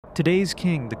Today's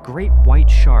king, the great white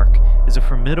shark, is a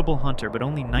formidable hunter but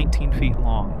only 19 feet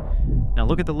long. Now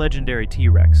look at the legendary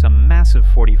T-Rex, a massive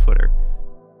 40-footer.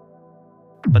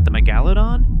 But the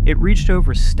Megalodon? It reached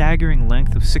over a staggering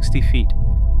length of 60 feet.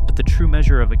 But the true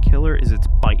measure of a killer is its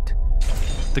bite.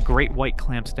 The great white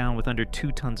clamps down with under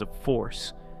 2 tons of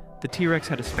force. The T-Rex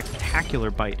had a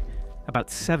spectacular bite, about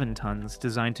 7 tons,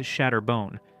 designed to shatter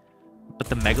bone. But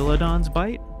the Megalodon's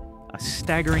bite? A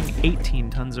staggering 18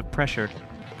 tons of pressure.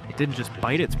 It didn't just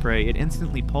bite its prey, it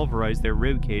instantly pulverized their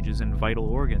rib cages and vital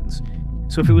organs.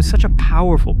 So if it was such a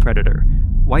powerful predator,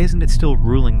 why isn't it still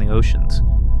ruling the oceans?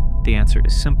 The answer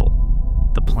is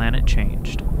simple. The planet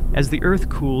changed. As the Earth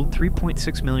cooled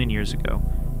 3.6 million years ago,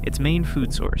 its main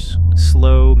food source,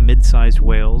 slow, mid-sized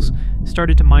whales,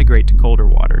 started to migrate to colder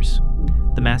waters.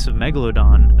 The massive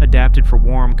Megalodon, adapted for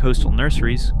warm coastal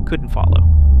nurseries, couldn't follow.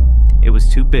 It was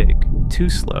too big, too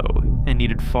slow, and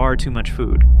needed far too much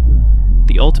food.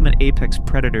 The ultimate apex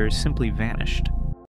predators simply vanished.